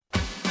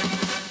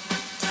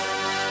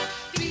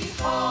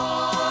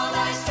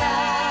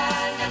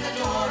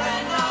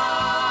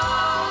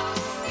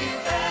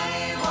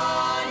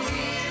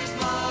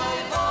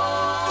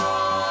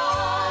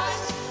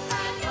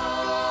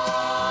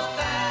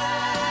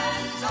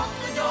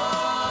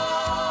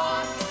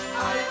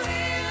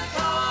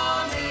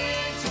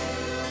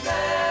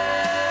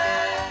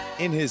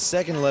In his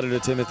second letter to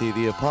Timothy,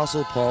 the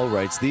Apostle Paul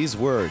writes these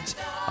words,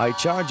 I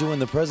charge you in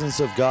the presence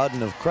of God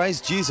and of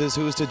Christ Jesus,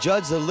 who is to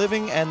judge the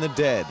living and the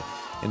dead,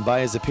 and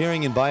by his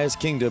appearing and by his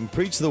kingdom,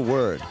 preach the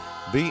word.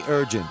 Be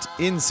urgent,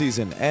 in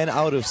season and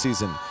out of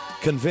season.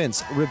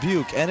 Convince,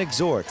 rebuke, and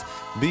exhort.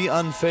 Be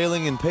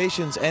unfailing in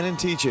patience and in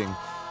teaching.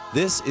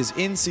 This is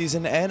In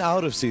Season and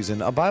Out of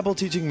Season, a Bible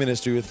teaching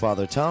ministry with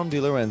Father Tom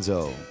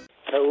DiLorenzo.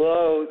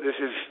 Hello, this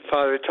is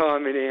Father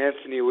Tom and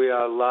Anthony. We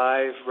are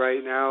live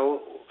right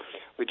now.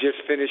 We're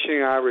just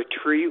finishing our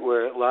retreat.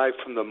 We're live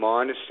from the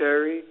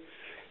monastery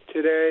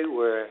today,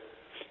 where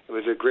it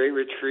was a great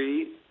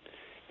retreat,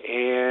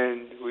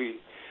 and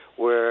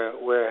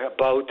we're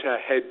about to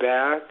head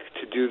back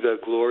to do the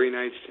Glory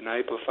Nights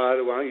tonight. But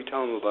Father, why don't you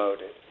tell them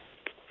about it?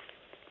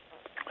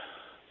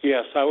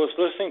 Yes, I was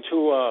listening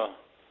to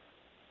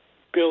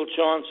Bill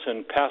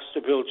Johnson, Pastor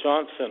Bill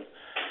Johnson,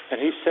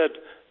 and he said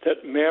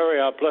that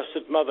Mary, our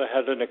Blessed Mother,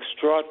 had an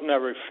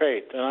extraordinary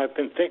faith, and I've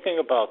been thinking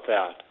about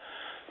that.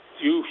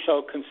 You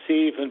shall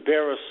conceive and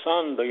bear a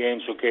son, the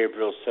angel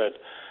Gabriel said,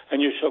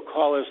 and you shall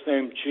call his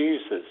name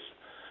Jesus.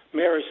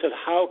 Mary said,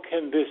 how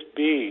can this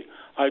be?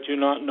 I do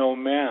not know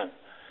man.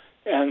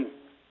 And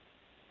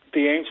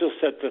the angel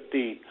said that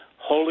the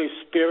Holy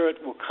Spirit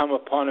will come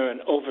upon her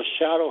and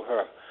overshadow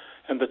her,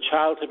 and the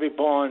child to be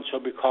born shall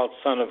be called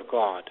Son of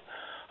God.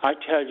 I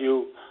tell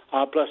you,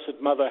 our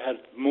Blessed Mother had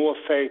more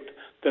faith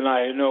than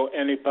I know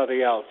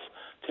anybody else,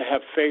 to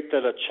have faith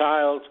that a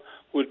child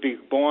would be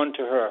born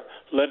to her.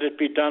 Let it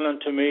be done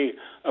unto me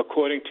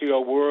according to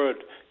your word,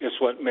 is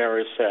what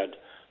Mary said.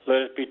 Let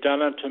it be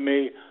done unto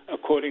me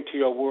according to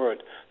your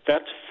word.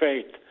 That's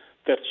faith,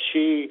 that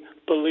she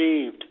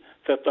believed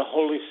that the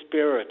Holy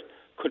Spirit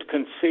could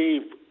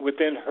conceive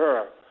within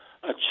her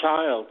a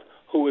child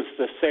who is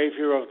the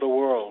Savior of the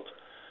world.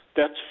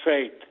 That's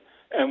faith,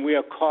 and we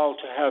are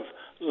called to have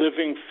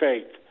living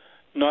faith,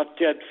 not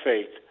dead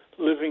faith,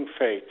 living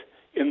faith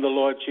in the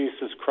Lord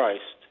Jesus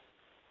Christ.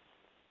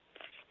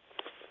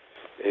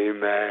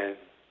 Amen.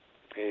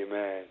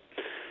 Amen.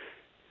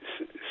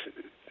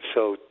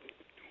 So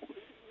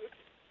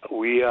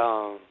we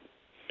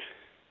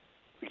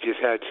just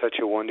had such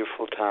a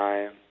wonderful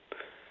time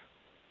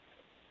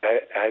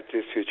at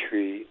this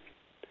retreat.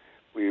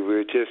 We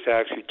were just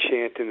actually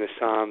chanting the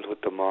Psalms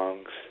with the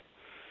monks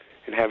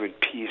and having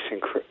peace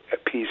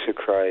of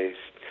Christ.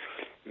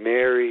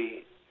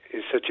 Mary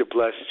is such a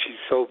blessed. She's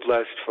so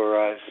blessed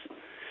for us.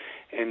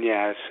 And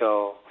yeah,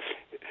 so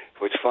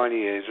what's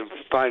funny is I'm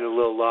finding a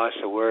little loss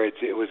of words.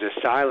 It was a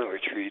silent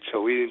retreat,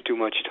 so we didn't do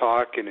much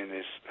talking in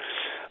this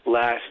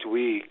last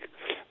week.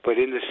 But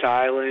in the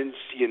silence,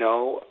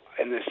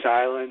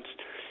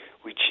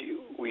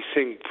 we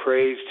sing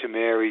praise to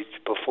Mary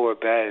before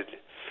bed.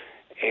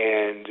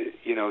 And,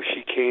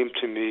 she came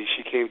to me,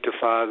 she came to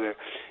Father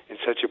in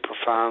such a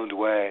profound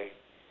way.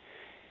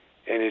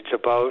 And it's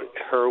about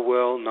her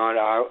will,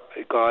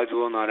 God's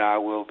will, not our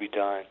will be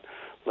done.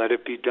 Let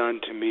it be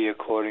done to me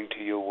according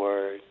to your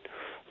word.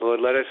 Lord,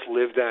 let us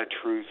live that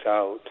truth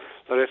out.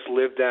 Let us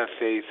live that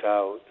faith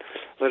out.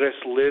 Let us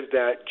live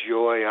that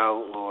joy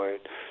out, Lord,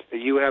 that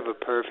you have a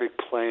perfect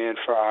plan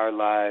for our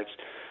lives,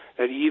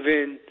 that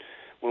even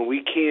when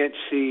we can't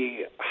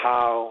see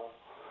how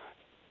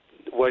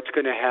what's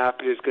going to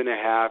happen is going to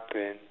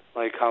happen,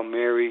 like how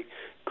Mary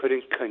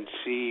couldn't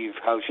conceive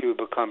how she would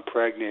become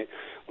pregnant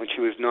when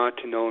she was not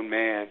to know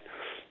man,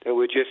 that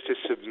we're just to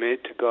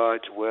submit to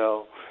God's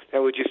will,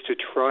 that we're just to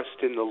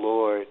trust in the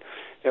Lord,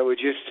 that we're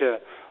just to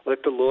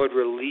let the Lord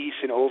release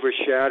and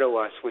overshadow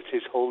us with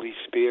his Holy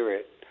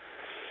Spirit,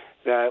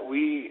 that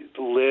we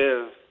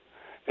live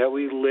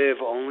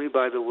only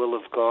by the will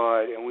of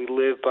God, and we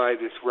live by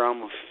this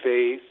realm of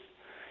faith,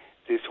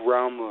 this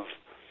realm of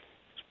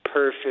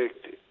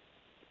perfect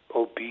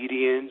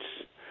obedience,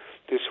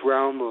 this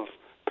realm of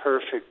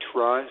perfect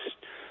trust,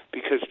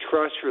 because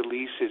trust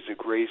releases the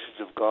graces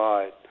of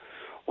God.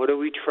 What do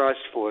we trust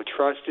for?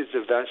 Trust is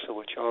the vessel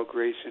which all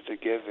graces are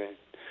given.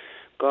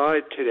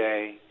 God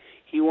today,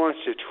 he wants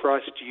to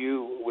trust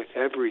you with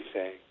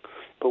everything.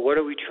 But what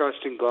are we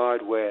trusting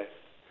God with?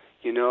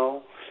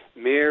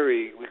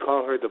 Mary, we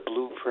call her the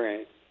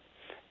blueprint.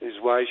 This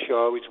is why she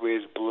always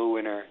wears blue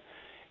in her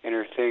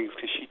things,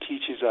 because she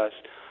teaches us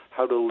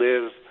how to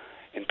live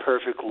in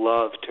perfect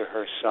love to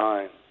her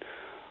Son,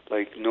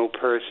 like no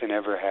person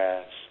ever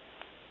has.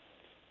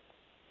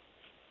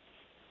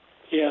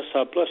 Yes,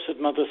 our Blessed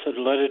Mother said,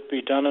 let it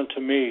be done unto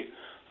me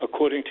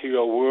according to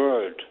your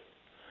word.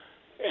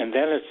 And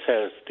then it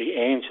says, the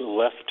angel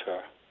left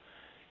her.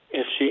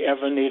 If she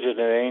ever needed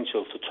an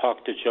angel to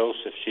talk to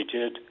Joseph, she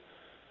did.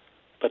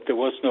 But there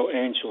was no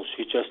angel.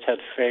 She just had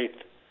faith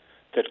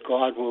that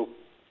God will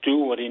do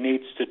what he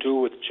needs to do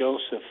with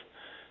Joseph,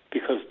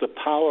 because the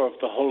power of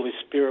the Holy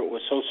Spirit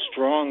was so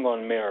strong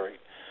on Mary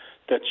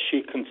that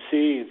she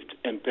conceived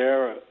and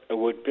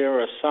would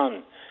bear a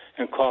son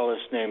and call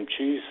his name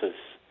Jesus.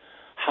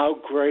 How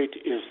great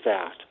is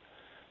that?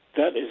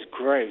 That is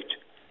great.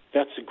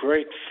 That's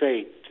great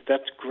faith.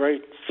 That's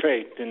great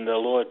faith in the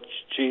Lord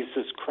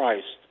Jesus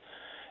Christ.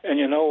 And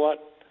you know what?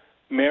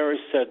 Mary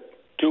said,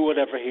 do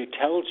whatever he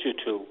tells you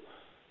to.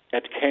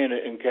 at Cana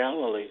in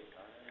Galilee.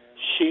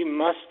 She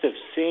must have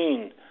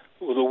seen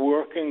the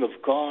working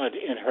of God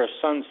in her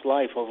son's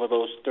life over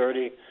those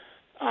 30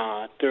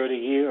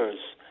 years.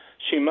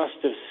 She must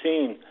have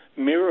seen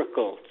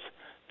miracles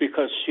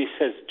because she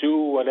says, do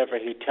whatever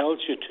he tells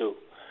you to.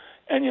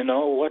 And you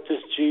know, what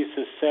does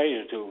Jesus say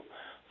to do?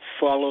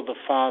 Follow the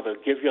Father.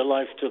 Give your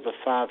life to the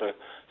Father.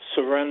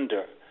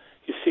 Surrender.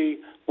 You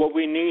see, what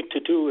we need to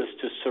do is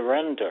to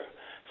surrender.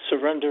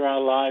 Surrender our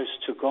lives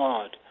to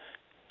God.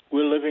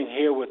 We're living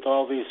here with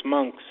all these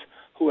monks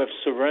who have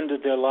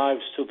surrendered their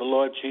lives to the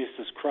Lord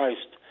Jesus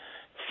Christ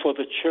for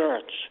the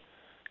church.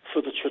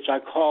 For the church. I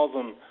call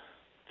them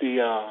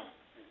the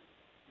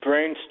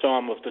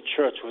brainstorm of the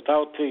church.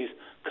 Without these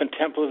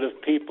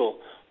contemplative people,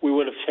 we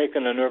would have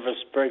taken a nervous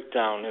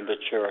breakdown in the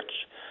church.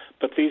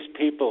 But these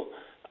people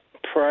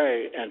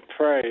pray and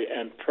pray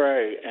and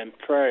pray and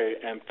pray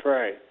and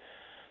pray.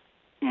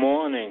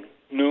 Morning,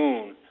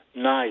 noon,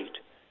 night,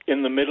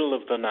 in the middle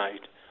of the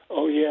night.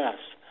 Oh, yes,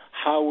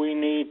 how we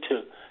need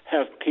to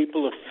have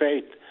people of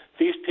faith.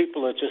 These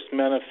people are just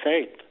men of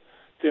faith.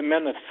 They're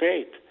men of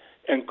faith,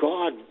 and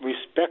God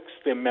respects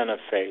their men of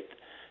faith.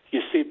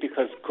 You see,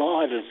 because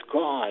God is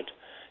God,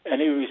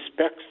 and he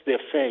respects their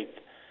faith.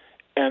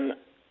 And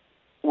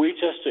we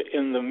just are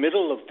in the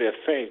middle of their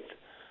faith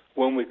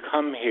when we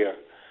come here,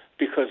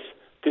 because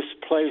this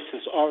place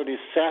is already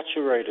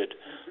saturated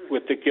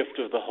with the gift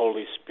of the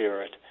Holy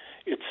Spirit.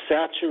 It's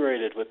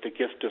saturated with the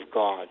gift of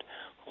God.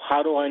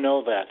 How do I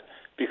know that?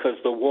 Because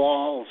the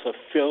walls are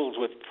filled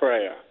with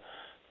prayer.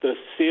 The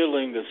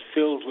ceiling is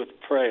filled with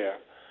prayer.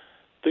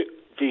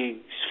 The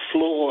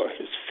floor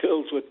is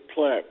filled with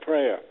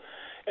prayer.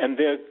 And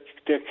their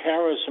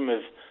charism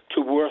is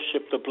to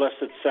worship the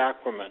Blessed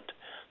Sacrament,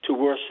 to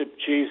worship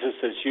Jesus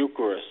as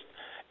Eucharist.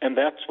 And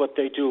that's what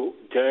they do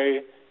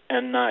day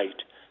and night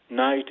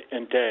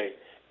and day,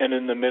 and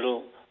in the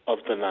middle of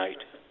the night.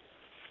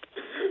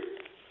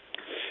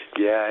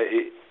 Yeah,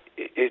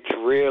 it's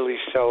really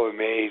so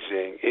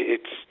amazing.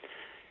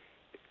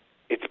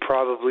 It's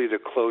probably the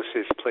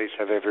closest place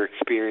I've ever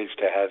experienced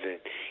to heaven.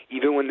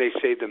 Even when they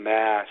say the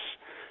Mass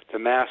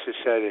is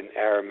said in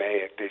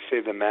Aramaic. They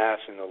say the Mass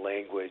in the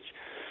language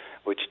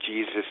which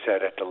Jesus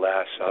said at the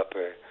Last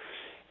Supper,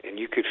 and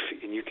you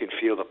can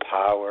feel the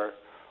power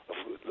of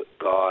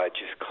God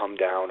just come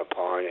down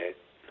upon it.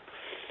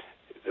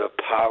 The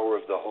power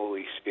of the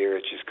Holy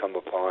Spirit just come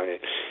upon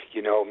it.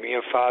 You know, me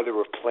and Father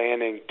were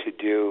planning to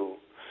do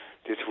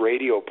this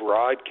radio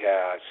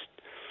broadcast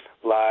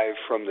live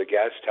from the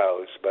guest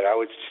house, but I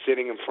was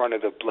sitting in front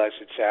of the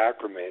Blessed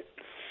Sacrament,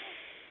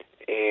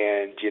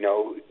 and, you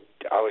know,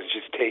 I was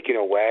just taken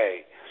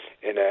away,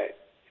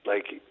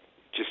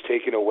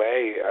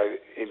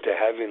 into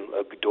heaven,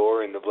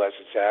 adoring the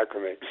Blessed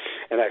Sacrament,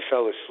 and I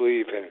fell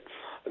asleep, and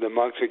the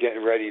monks were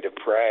getting ready to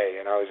pray,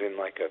 and I was in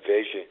like a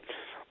vision.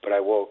 But I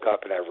woke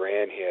up and I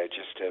ran here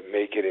just to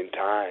make it in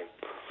time.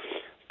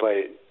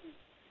 But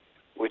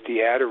with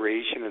the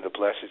adoration of the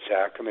Blessed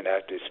Sacrament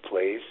at this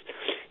place,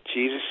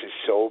 Jesus is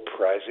so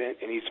present,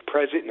 and he's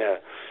present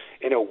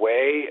in a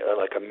way,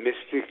 like a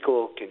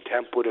mystical,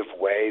 contemplative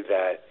way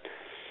that,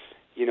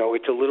 you know,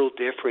 it's a little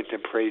different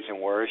than praise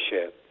and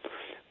worship.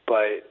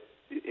 But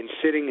in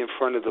sitting in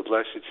front of the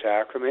Blessed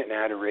Sacrament and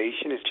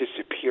adoration, it's just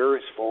the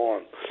purest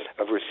form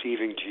of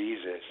receiving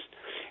Jesus.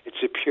 It's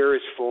the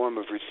purest form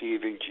of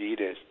receiving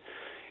Jesus.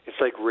 It's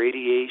like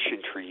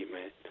radiation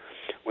treatment.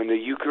 When the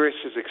Eucharist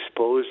is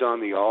exposed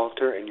on the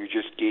altar and you're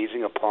just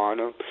gazing upon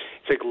him,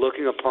 it's like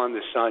looking upon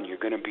the sun.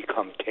 You're going to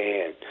become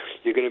tan.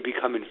 You're going to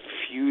become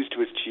infused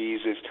with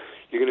Jesus.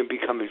 You're going to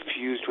become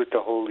infused with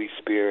the Holy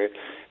Spirit.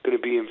 You're going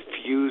to be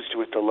infused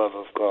with the love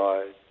of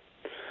God.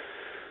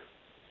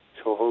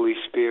 So, Holy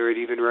Spirit,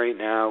 even right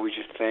now, we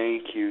just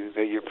thank you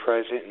that you're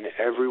present in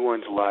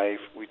everyone's life.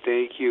 We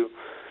thank you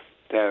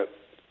that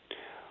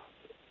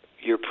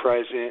you're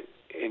present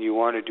and you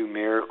want to do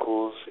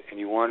miracles and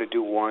you want to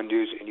do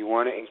wonders and you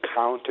want to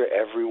encounter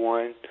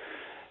everyone,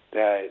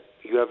 that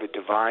you have a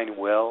divine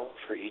will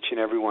for each and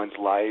everyone's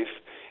life.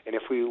 And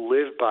if we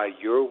live by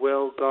your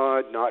will,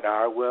 God, not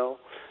our will,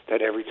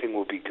 that everything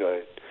will be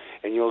good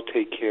and you'll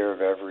take care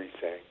of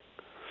everything.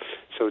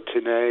 So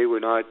today we're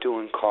not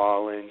doing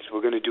call-ins.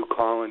 We're going to do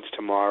call-ins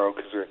tomorrow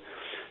because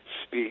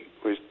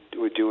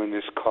we're doing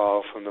this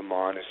call from the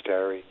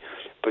monastery.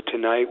 But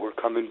tonight we're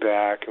coming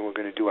back and we're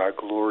going to do our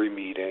glory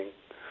meeting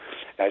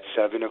at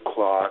 7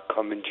 o'clock.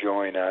 Come and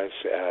join us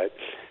at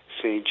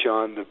St.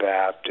 John the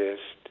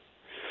Baptist.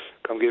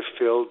 Come get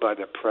filled by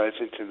the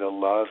presence and the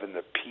love and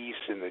the peace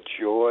and the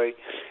joy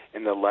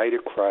and the light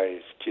of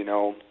Christ. You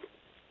know,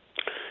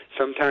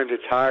 sometimes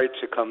it's hard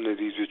to come to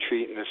these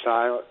retreats in the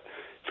silence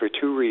for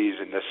two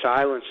reasons. The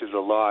silence is a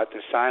lot.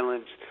 The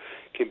silence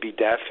can be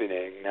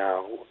deafening.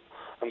 Now,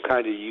 I'm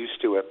kind of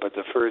used to it, but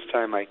the first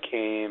time I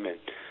came and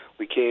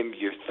we came,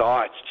 your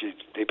thoughts,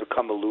 they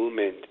become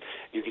illumined.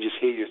 You can just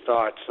hear your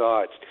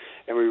thoughts.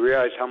 And we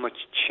realize how much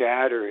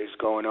chatter is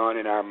going on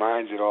in our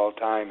minds at all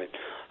time and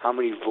how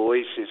many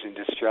voices and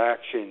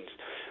distractions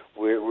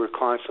we're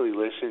constantly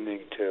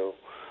listening to.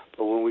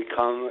 But when we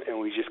come and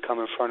we just come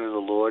in front of the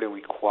Lord and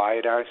we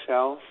quiet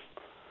ourselves,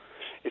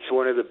 it's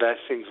one of the best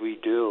things we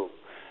do.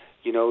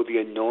 You know, the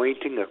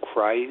anointing of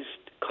Christ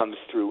comes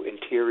through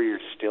interior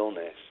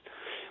stillness.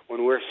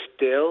 When we're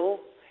still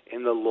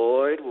in the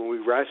Lord, when we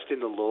rest in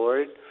the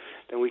Lord,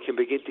 then we can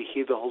begin to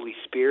hear the Holy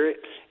Spirit,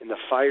 and the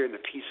fire and the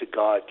peace of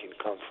God can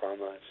come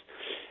from us.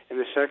 And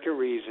the second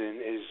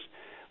reason is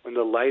when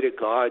the light of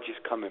God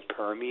just come and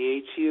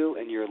permeates you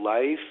in your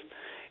life,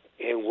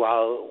 and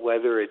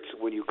whether it's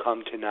when you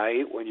come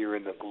tonight, when you're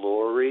in the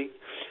glory,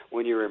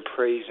 when you're in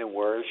praise and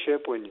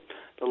worship, when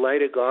the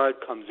light of God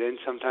comes in,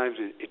 sometimes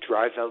it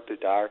drives out the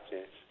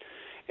darkness.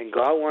 And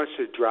God wants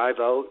to drive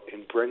out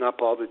and bring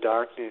up all the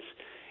darkness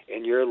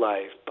in your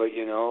life. But,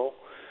 you know,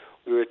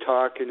 we were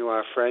talking to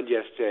our friend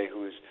yesterday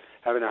who was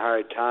having a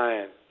hard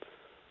time.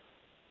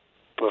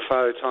 But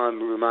Father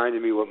Tom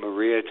reminded me what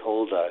Maria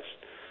told us.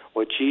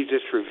 What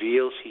Jesus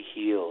reveals, he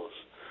heals.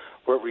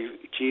 What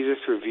Jesus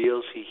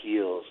reveals, he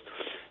heals.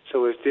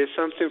 So if there's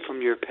something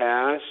from your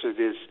past or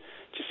there's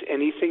just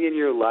anything in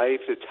your life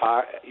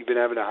that you've been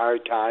having a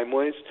hard time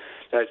with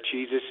that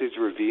Jesus is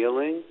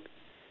revealing,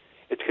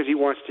 it's because he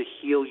wants to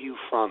heal you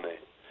from it.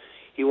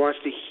 He wants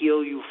to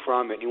heal you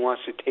from it. He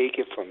wants to take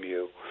it from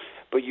you.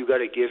 But you got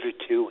to give it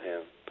to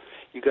him.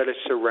 You got to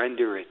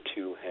surrender it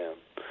to him.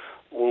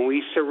 When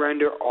we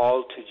surrender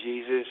all to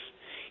Jesus,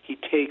 he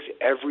takes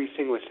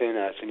everything within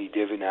us and he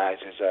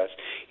divinizes us.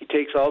 He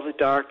takes all the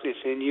darkness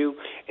in you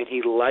and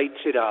he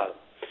lights it up.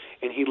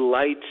 And he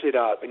lights it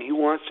up. And he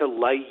wants to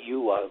light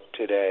you up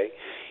today.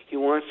 He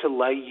wants to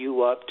light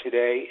you up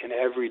today and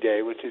every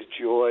day with his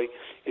joy,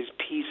 his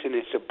peace, and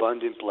his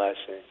abundant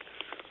blessing.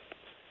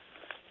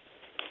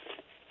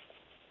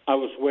 I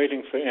was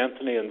waiting for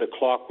Anthony and the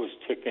clock was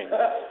ticking.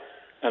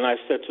 And I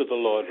said to the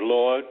Lord,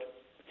 Lord,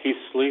 he's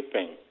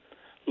sleeping.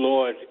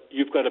 Lord,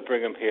 you've got to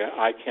bring him here.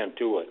 I can't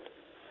do it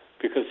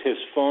because his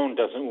phone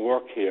doesn't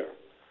work here.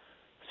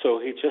 So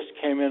he just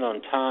came in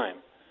on time.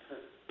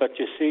 But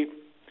you see,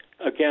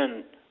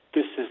 again,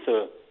 this is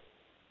a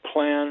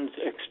planned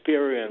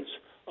experience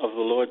of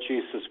the Lord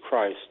Jesus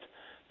Christ,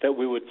 that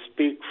we would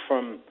speak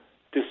from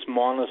this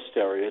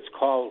monastery. It's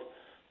called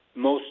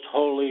Most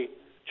Holy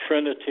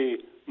Trinity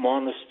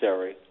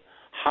Monastery.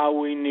 How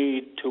we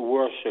need to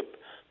worship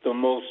the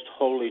Most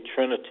Holy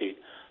Trinity,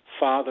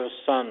 Father,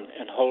 Son,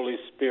 and Holy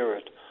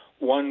Spirit,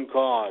 one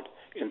God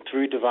in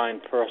three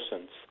divine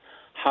persons.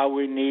 How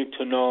we need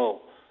to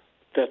know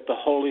that the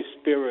Holy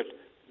Spirit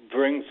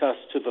brings us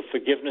to the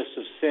forgiveness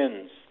of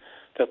sins,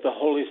 that the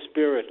Holy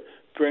Spirit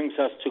brings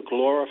us to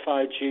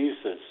glorify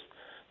Jesus,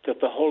 that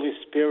the Holy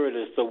Spirit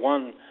is the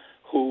one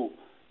who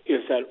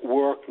is at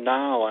work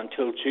now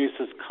until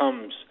Jesus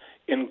comes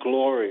in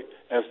glory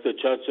as the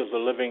judge of the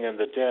living and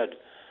the dead.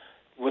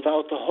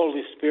 Without the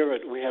Holy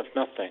Spirit, we have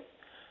nothing.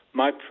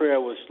 My prayer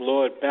was,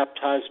 Lord,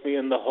 baptize me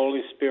in the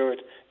Holy Spirit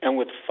and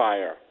with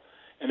fire.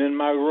 And in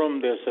my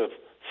room, there's a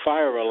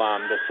fire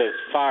alarm that says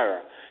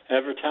fire. And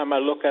every time I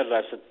look at it,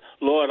 I said,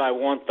 Lord, I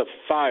want the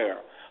fire.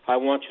 I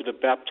want you to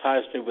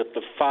baptize me with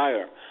the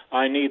fire.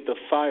 I need the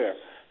fire.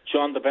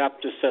 John the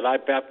Baptist said, I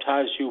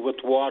baptize you with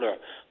water,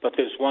 but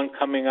there's one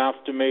coming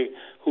after me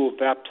who will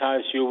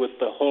baptize you with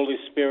the Holy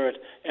Spirit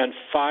and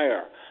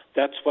fire.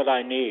 That's what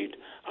I need.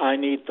 I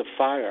need the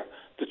fire.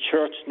 The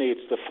church needs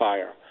the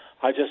fire.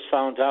 I just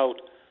found out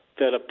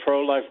that a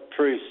pro-life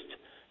priest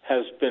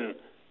has been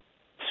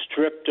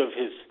stripped of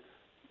his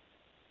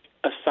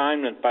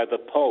assignment by the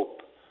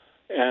Pope.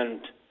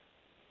 And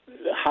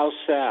how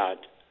sad,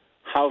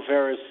 how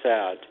very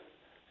sad.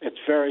 It's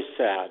very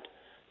sad.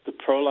 The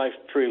pro-life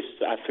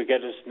priest, I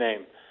forget his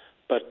name,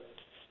 but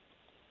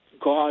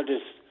God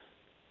has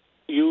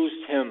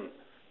used him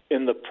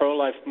in the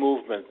pro-life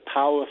movement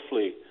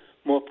powerfully,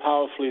 more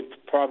powerfully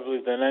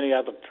probably than any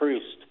other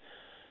priest.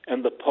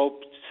 And the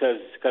Pope says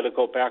he's got to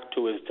go back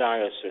to his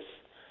diocese.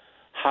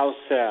 How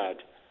sad,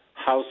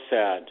 how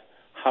sad,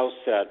 how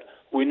sad.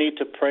 We need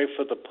to pray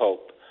for the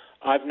Pope.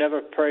 I've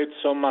never prayed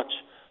so much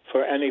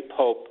for any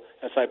Pope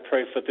as I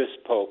pray for this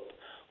Pope.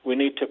 We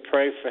need to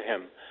pray for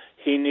him.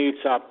 He needs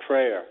our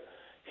prayer.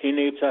 He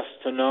needs us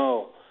to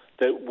know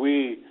that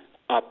we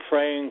are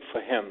praying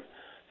for him,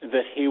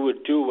 that he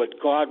would do what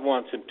God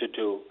wants him to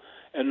do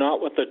and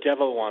not what the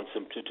devil wants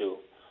him to do.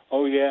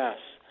 Oh, yes,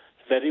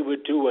 that he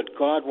would do what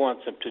God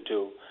wants him to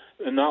do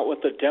and not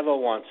what the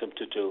devil wants him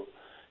to do.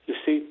 You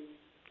see,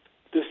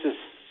 this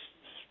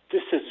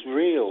is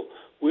real.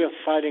 We are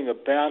fighting a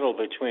battle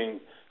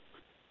between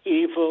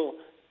evil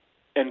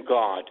and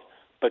God,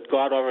 but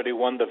God already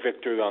won the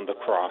victory on the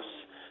cross.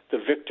 The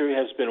victory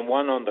has been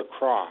won on the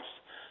cross.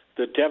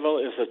 The devil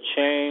is a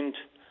chained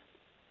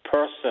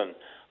person,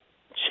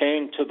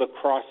 chained to the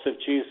cross of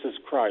Jesus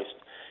Christ.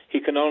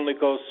 He can only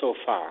go so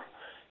far.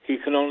 He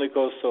can only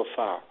go so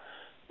far.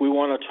 We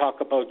want to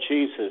talk about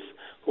Jesus.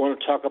 We want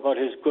to talk about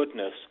his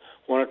goodness.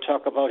 We want to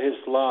talk about his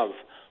love.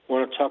 We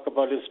want to talk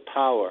about his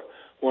power.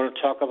 We want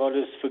to talk about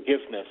his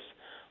forgiveness.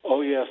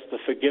 Oh, yes, the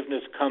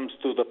forgiveness comes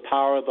through the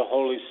power of the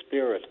Holy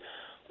Spirit.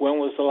 When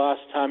was the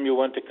last time you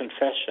went to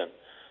confession?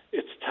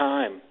 It's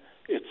time.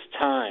 It's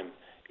time.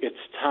 It's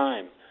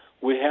time.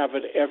 We have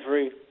it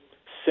every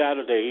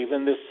Saturday,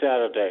 even this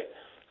Saturday,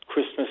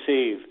 Christmas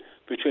Eve,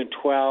 between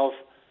 12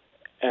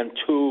 and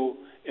 2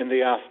 in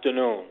the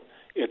afternoon.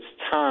 It's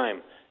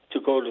time to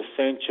go to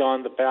St.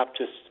 John the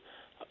Baptist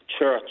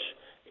Church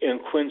in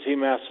Quincy,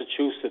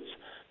 Massachusetts,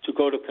 to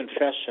go to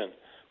confession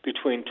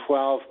between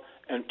 12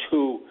 and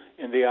 2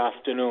 in the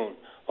afternoon.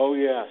 Oh,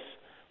 yes.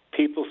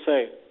 People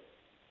say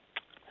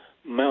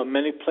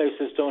many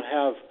places don't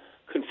have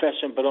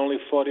confession but only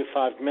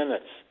 45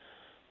 minutes.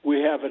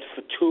 We have it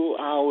for 2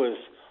 hours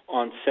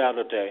on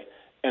Saturday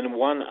and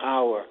 1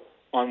 hour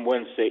on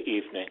Wednesday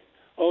evening.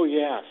 Oh,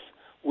 yes.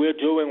 We're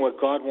doing what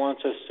God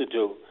wants us to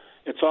do.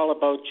 It's all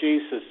about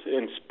Jesus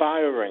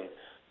inspiring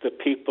the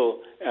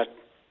people at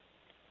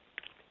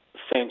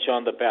St.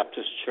 John the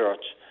Baptist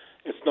Church.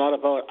 It's not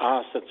about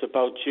us, it's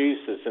about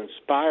Jesus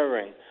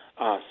inspiring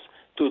us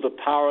through the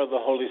power of the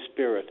Holy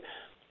Spirit.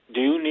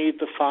 Do you need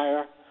the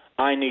fire?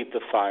 I need the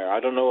fire. I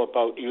don't know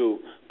about you,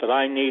 but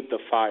I need the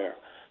fire.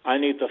 I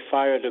need the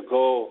fire to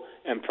go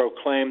and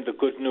proclaim the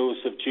good news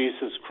of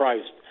Jesus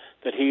Christ,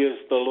 that He is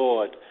the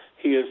Lord,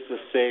 He is the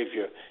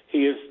Savior,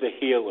 He is the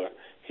healer,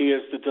 He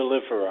is the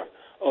deliverer.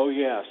 Oh,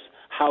 yes,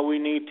 how we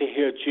need to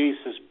hear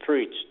Jesus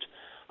preached.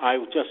 I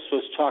just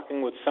was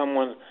talking with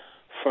someone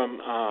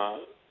from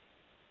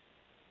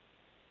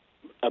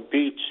a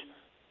beach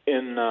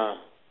in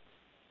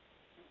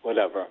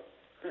whatever,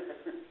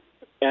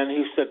 and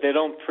he said they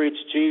don't preach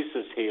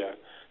Jesus here.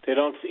 They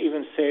don't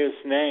even say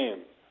His name.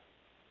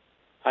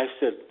 I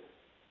said,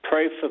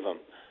 pray for them.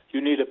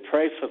 You need to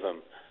pray for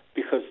them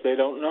because they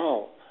don't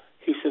know.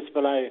 He says,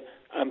 but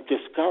I'm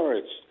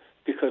discouraged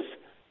because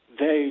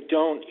they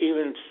don't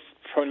even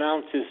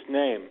pronounce His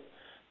name.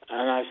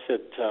 And I said,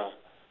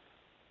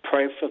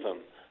 pray for them.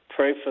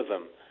 Pray for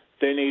them.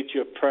 They need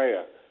your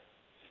prayer.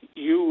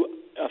 You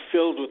are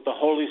filled with the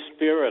Holy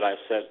Spirit, I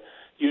said.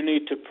 You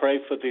need to pray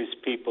for these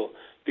people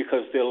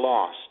because they're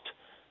lost.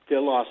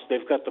 They're lost.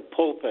 They've got the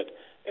pulpit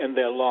and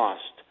they're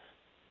lost.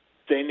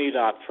 They need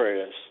our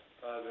prayers.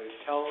 Father,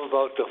 tell them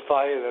about the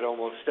fire that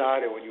almost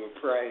started when you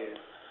were praying.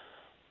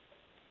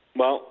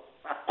 Well,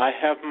 I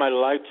have my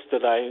lights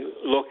that I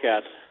look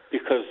at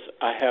because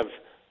I have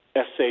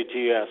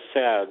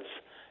SADS,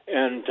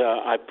 and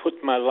I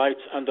put my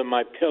lights under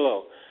my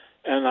pillow,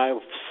 and I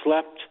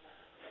slept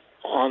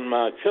on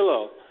my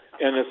pillow,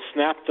 and it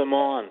snapped them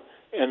on,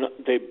 and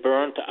they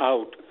burnt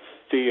out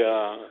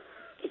the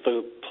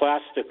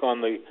plastic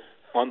on the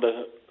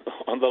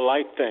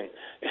light thing.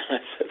 And I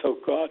said, oh,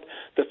 God,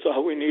 that's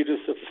all we need is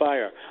the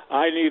fire.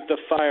 I need the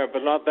fire,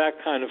 but not that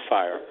kind of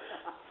fire.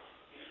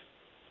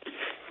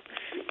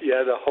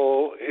 Yeah,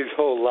 his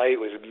whole light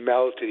was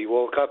melted. He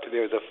woke up and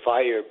there was a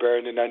fire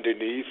burning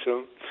underneath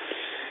him.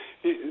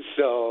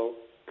 So,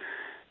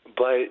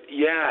 but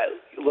yeah,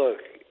 look,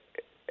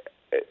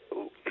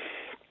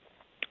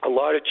 a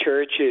lot of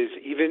churches,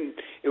 even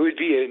it would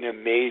be an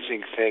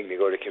amazing thing to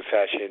go to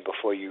confession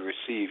before you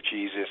receive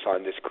Jesus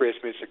on this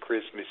Christmas or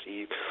Christmas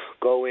Eve.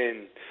 Go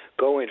in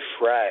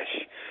fresh.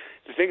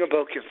 The thing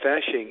about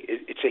confession,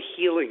 it's a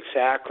healing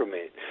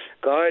sacrament.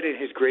 God, in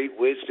His great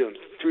wisdom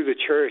through the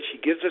church, He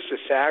gives us the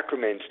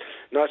sacraments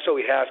not so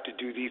we have to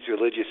do these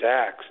religious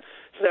acts,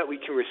 so that we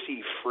can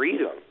receive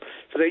freedom,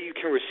 so that you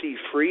can receive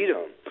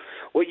freedom.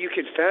 What you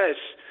confess,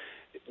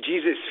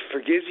 Jesus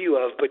forgives you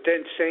of, but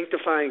then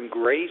sanctifying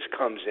grace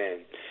comes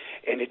in,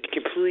 and it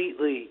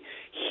completely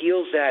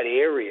heals that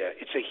area.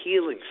 It's a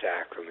healing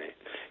sacrament.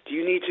 Do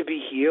you need to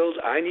be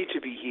healed? I need to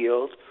be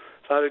healed.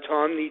 Father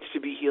Tom needs to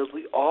be healed.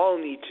 We all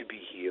need to be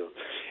healed.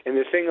 And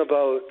the thing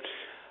about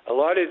a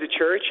lot of the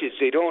churches,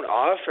 they don't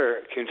offer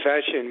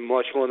confession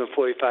much more than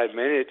 45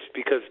 minutes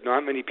because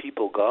not many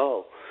people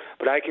go.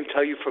 But I can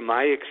tell you from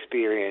my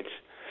experience,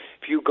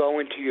 if you go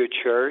into your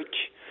church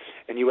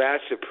and you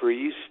ask the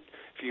priest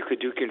if you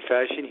could do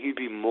confession, he'd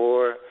be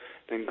more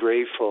than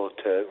grateful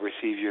to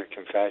receive your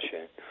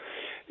confession.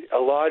 I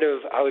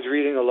was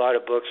reading a lot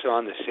of books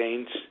on the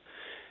saints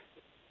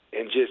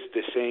and just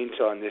the saints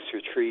on this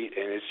retreat,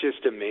 and it's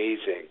just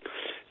amazing.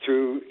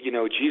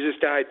 Jesus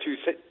died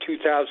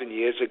 2,000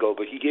 years ago,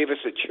 but He gave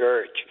us a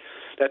church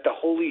that the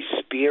Holy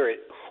Spirit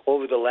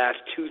over the last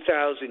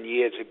 2,000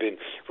 years have been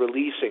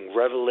releasing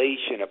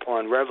revelation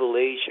upon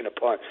revelation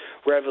upon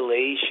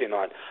revelation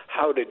on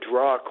how to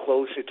draw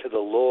closer to the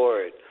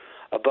Lord,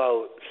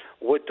 about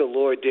what the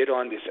Lord did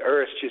on this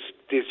earth.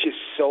 There's just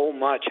so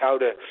much how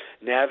to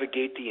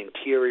navigate the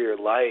interior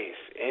life,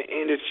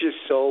 and it's just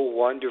so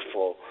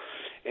wonderful.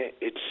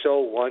 It's so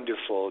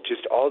wonderful,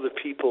 just all the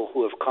people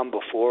who have come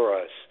before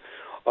us,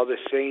 all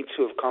the saints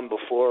who have come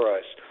before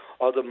us,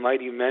 all the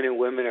mighty men and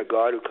women of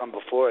God who come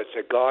before us,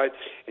 that God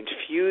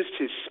infused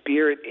His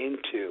Spirit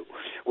into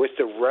with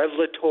the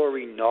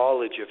revelatory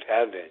knowledge of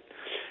heaven,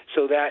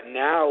 so that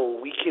now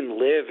we can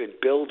live and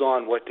build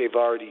on what they've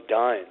already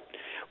done.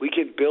 We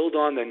can build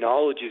on the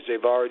knowledges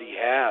they've already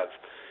have.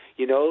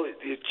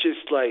 It's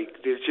just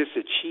like there's just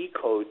a cheat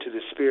code to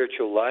the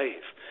spiritual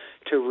life,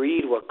 to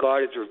read what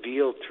God has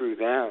revealed through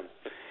them,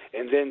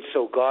 and then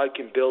so God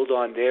can build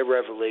on their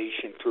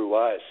revelation through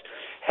us.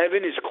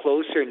 Heaven is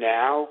closer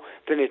now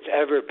than it's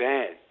ever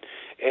been,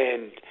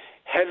 and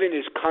heaven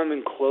is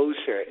coming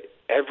closer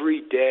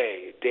every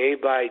day, day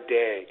by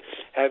day.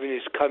 Heaven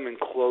is coming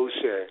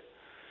closer.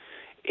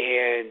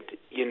 And,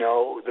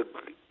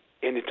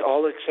 and it's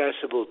all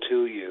accessible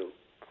to you.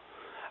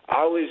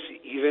 I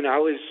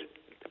was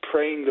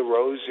praying the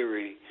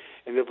rosary,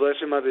 and the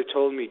Blessed Mother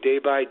told me day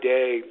by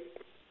day,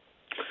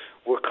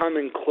 we're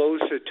coming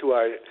closer to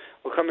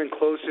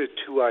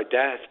our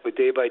death, but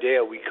day by day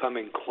are we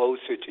coming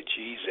closer to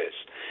Jesus.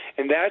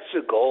 And that's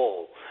the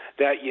goal.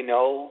 That,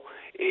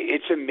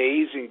 it's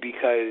amazing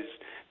because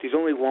there's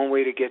only one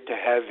way to get to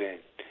heaven.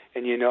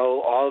 And,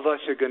 all of us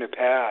are going to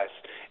pass.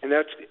 And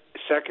that's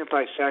second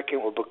by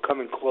second, we're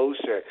becoming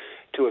closer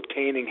to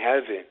obtaining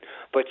heaven.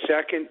 But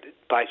second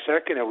by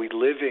second, are we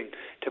living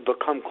to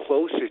become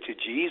closer to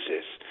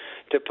Jesus,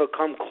 to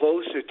become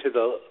closer to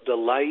the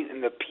light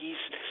and the peace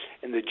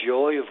and the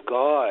joy of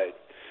God.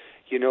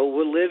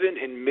 We're living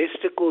in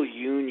mystical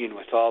union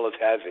with all of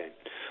heaven.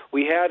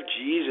 We have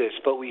Jesus,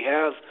 but we're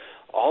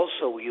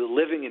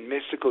living in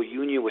mystical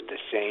union with the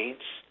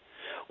saints,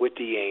 with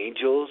the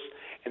angels,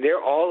 and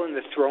they're all in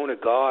the throne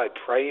of God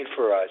praying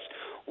for us,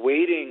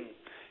 waiting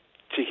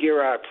to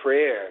hear our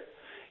prayer.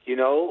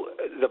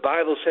 The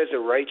Bible says a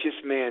righteous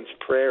man's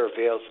prayer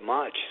avails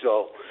much.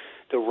 So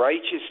the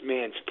righteous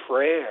man's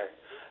prayer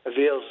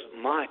avails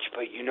much.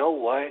 But you know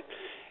what?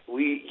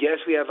 We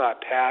have our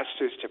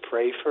pastors to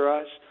pray for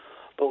us,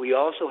 but we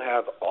also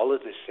have all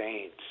of the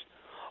saints,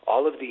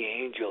 all of the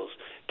angels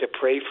to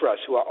pray for us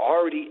who are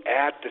already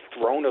at the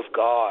throne of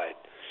God.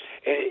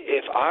 And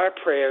if our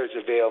prayers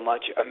avail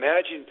much,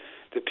 imagine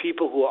the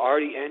people who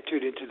already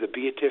entered into the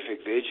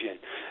beatific vision.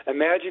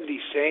 Imagine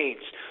these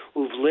saints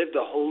who've lived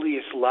the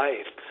holiest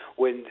life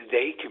when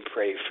they can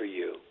pray for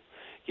you.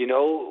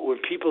 When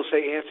people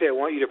say, Anthony, I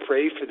want you to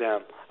pray for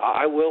them,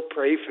 I will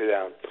pray for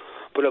them.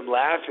 But I'm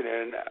laughing,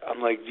 and I'm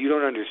like, you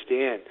don't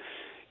understand.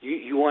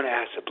 You want to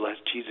ask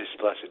Jesus'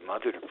 Blessed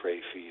Mother to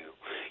pray for you.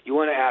 You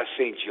want to ask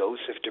St.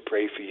 Joseph to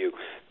pray for you.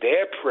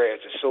 Their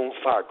prayers are so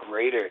far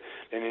greater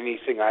than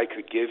anything I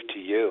could give to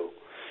you.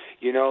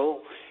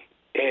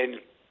 And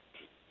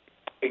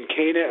in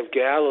Cana of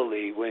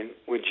Galilee, when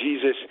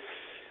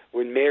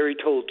Mary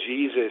told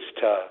Jesus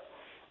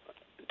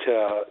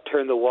to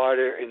turn the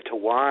water into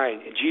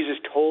wine, and Jesus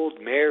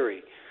told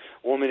Mary,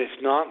 woman,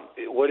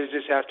 what does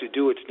this have to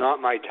do? It's not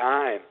my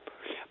time.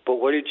 But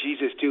what did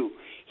Jesus do?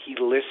 He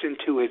listened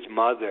to his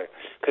mother.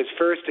 Because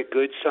first, a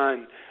good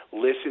son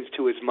listens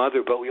to his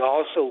mother, but we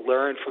also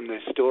learn from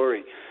this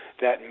story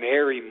that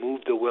Mary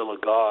moved the will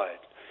of God.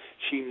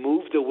 She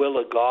moved the will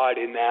of God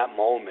in that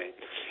moment.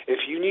 If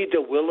you need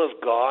the will of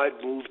God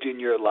moved in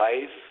your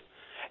life,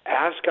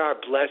 ask our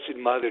Blessed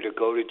Mother to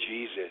go to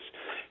Jesus,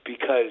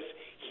 because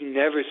he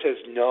never says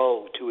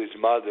no to his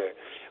mother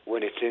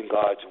when it's in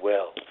God's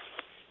will.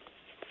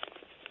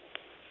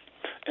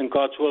 And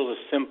God's will is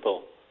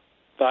simple.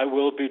 Thy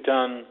will be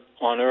done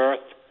on earth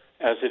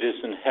as it is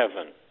in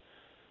heaven.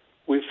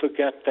 We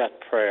forget that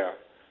prayer.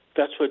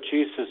 That's what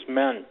Jesus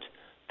meant,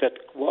 that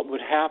what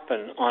would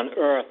happen on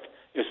earth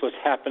is what's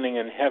happening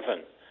in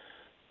heaven.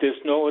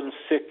 There's no one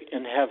sick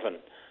in heaven.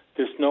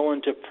 There's no one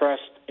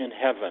depressed in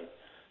heaven.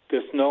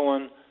 There's no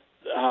one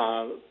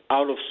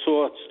out of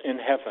sorts in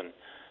heaven.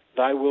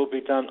 Thy will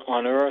be done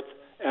on earth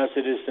as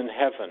it is in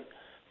heaven.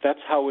 That's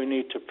how we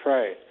need to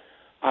pray.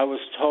 I was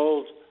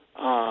told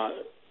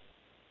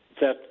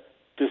that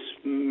this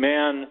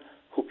man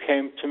who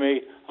came to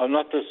me, or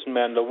not this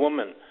man, the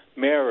woman,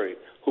 Mary,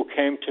 who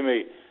came to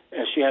me,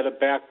 and she had a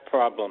back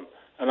problem,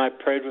 and I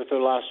prayed with her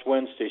last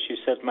Wednesday. She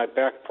said, my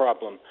back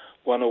problem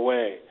went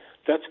away.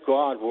 That's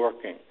God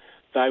working.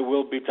 Thy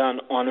will be done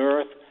on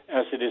earth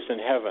as it is in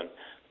heaven.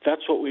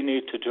 That's what we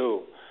need to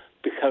do,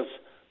 because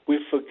we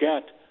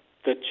forget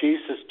that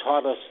Jesus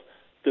taught us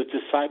the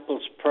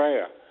disciples'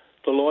 prayer.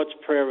 The Lord's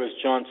Prayer is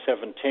John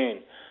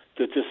 17.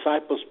 The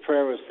disciples'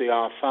 prayer is the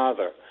Our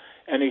Father,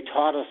 and he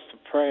taught us to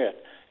pray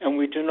it. And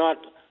we do not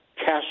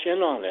cash in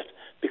on it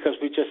because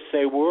we just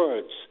say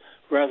words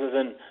rather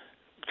than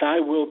thy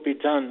will be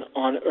done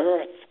on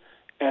earth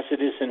as it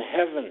is in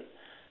heaven.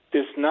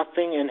 There's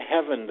nothing in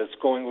heaven that's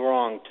going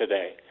wrong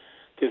today.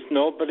 There's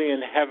nobody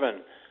in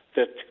heaven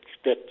that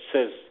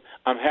says,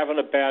 I'm having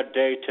a bad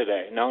day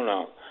today.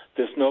 No.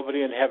 There's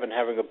nobody in heaven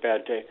having a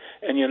bad day.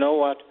 And you know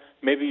what?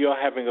 Maybe you're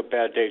having a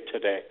bad day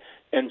today.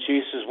 And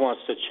Jesus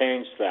wants to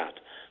change that,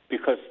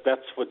 because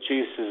that's what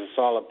Jesus is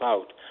all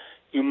about.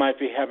 You might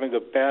be having a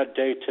bad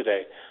day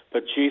today,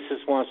 but Jesus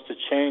wants to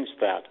change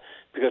that,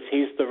 because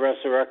he's the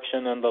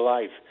resurrection and the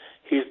life.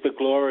 He's the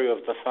glory of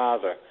the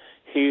Father.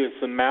 He is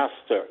the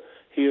Master.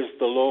 He is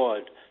the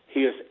Lord.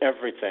 He is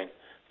everything.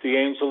 The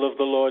angel of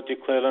the Lord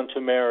declared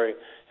unto Mary,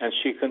 and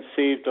she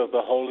conceived of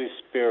the Holy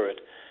Spirit.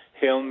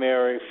 Hail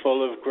Mary,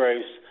 full of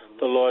grace,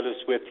 the Lord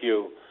is with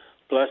you.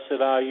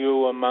 Blessed are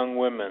you among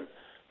women.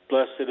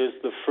 Blessed is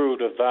the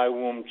fruit of thy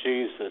womb,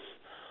 Jesus.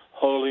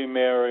 Holy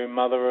Mary,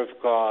 Mother of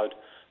God,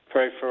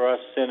 pray for us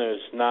sinners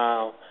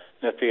now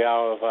and at the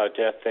hour of our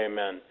death.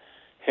 Amen.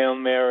 Hail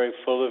Mary,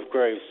 full of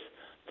grace,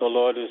 the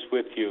Lord is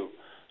with you.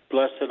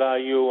 Blessed are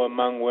you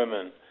among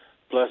women.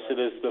 Blessed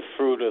is the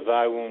fruit of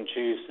thy womb,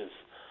 Jesus.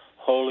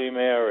 Holy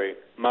Mary,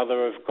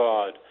 Mother of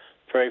God,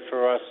 pray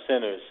for us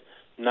sinners,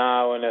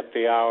 now and at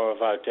the hour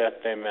of our death.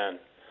 Amen.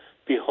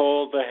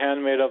 Behold the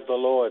handmaid of the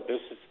Lord.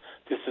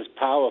 This is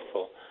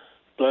powerful.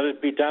 Let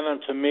it be done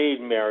unto me,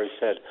 Mary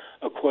said,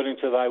 according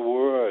to thy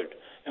word.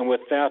 And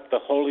with that, the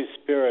Holy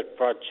Spirit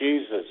brought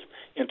Jesus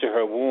into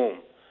her womb.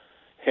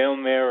 Hail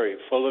Mary,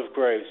 full of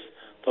grace,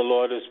 the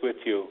Lord is with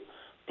you.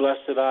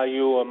 Blessed are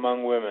you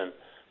among women.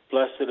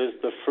 Blessed is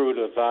the fruit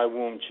of thy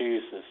womb,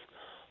 Jesus.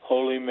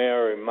 Holy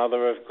Mary,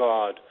 Mother of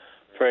God,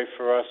 pray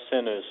for us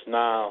sinners,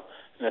 now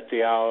and at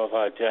the hour of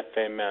our death.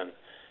 Amen.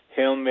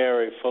 Hail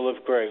Mary, full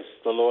of grace,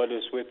 the Lord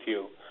is with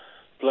you.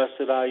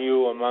 Blessed are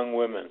you among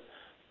women.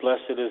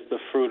 Blessed is the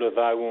fruit of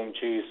thy womb,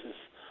 Jesus.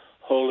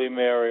 Holy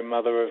Mary,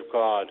 Mother of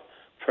God,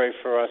 pray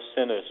for us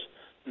sinners,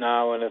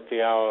 now and at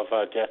the hour of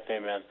our death.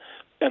 Amen.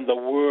 And the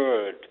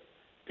Word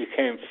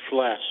became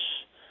flesh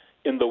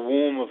in the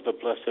womb of the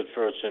Blessed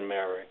Virgin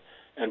Mary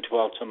and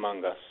dwelt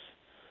among us.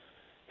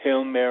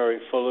 Hail Mary,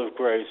 full of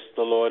grace,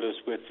 the Lord is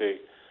with thee.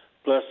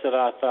 Blessed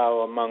art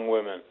thou among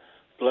women.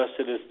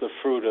 Blessed is the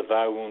fruit of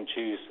thy womb,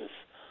 Jesus.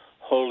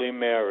 Holy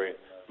Mary,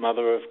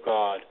 Mother of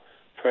God,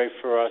 pray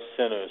for us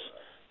sinners,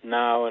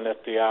 now and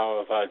at the hour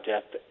of our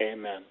death.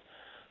 Amen.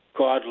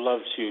 God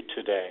loves you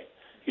today.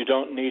 You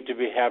don't need to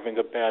be having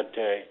a bad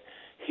day.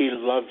 He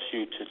loves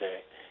you today,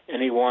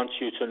 and he wants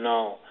you to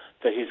know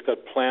that he's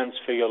got plans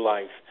for your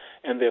life,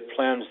 and they're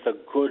plans, the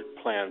good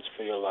plans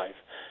for your life.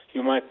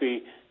 You might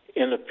be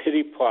in a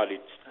pity party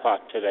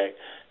spot today.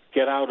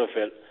 Get out of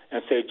it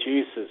and say,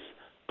 Jesus,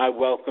 I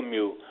welcome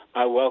you.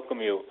 I welcome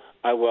you.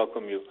 I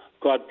welcome you.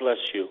 God bless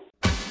you.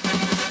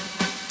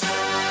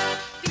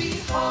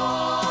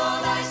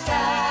 Behold, I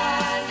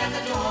stand at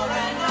the door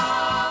and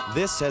knock.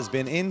 This has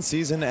been In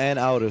Season and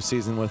Out of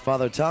Season with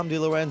Father Tom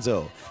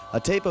DiLorenzo. A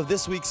tape of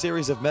this week's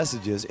series of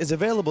messages is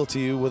available to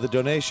you with a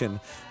donation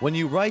when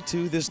you write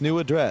to this new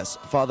address,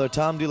 Father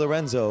Tom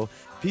DiLorenzo,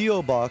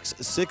 P.O. Box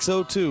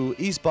 602,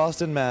 East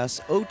Boston, Mass.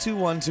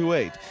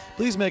 02128.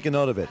 Please make a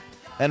note of it.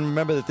 And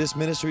remember that this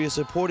ministry is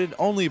supported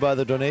only by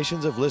the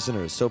donations of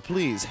listeners, so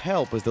please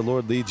help as the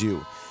Lord leads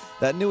you.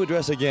 That new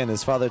address again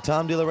is Father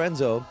Tom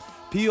DiLorenzo,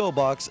 P.O.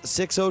 Box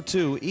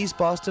 602, East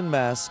Boston,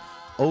 Mass.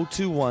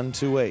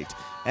 02128.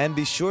 And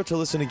be sure to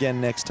listen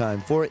again next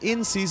time for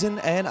In Season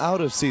and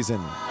Out of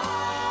Season.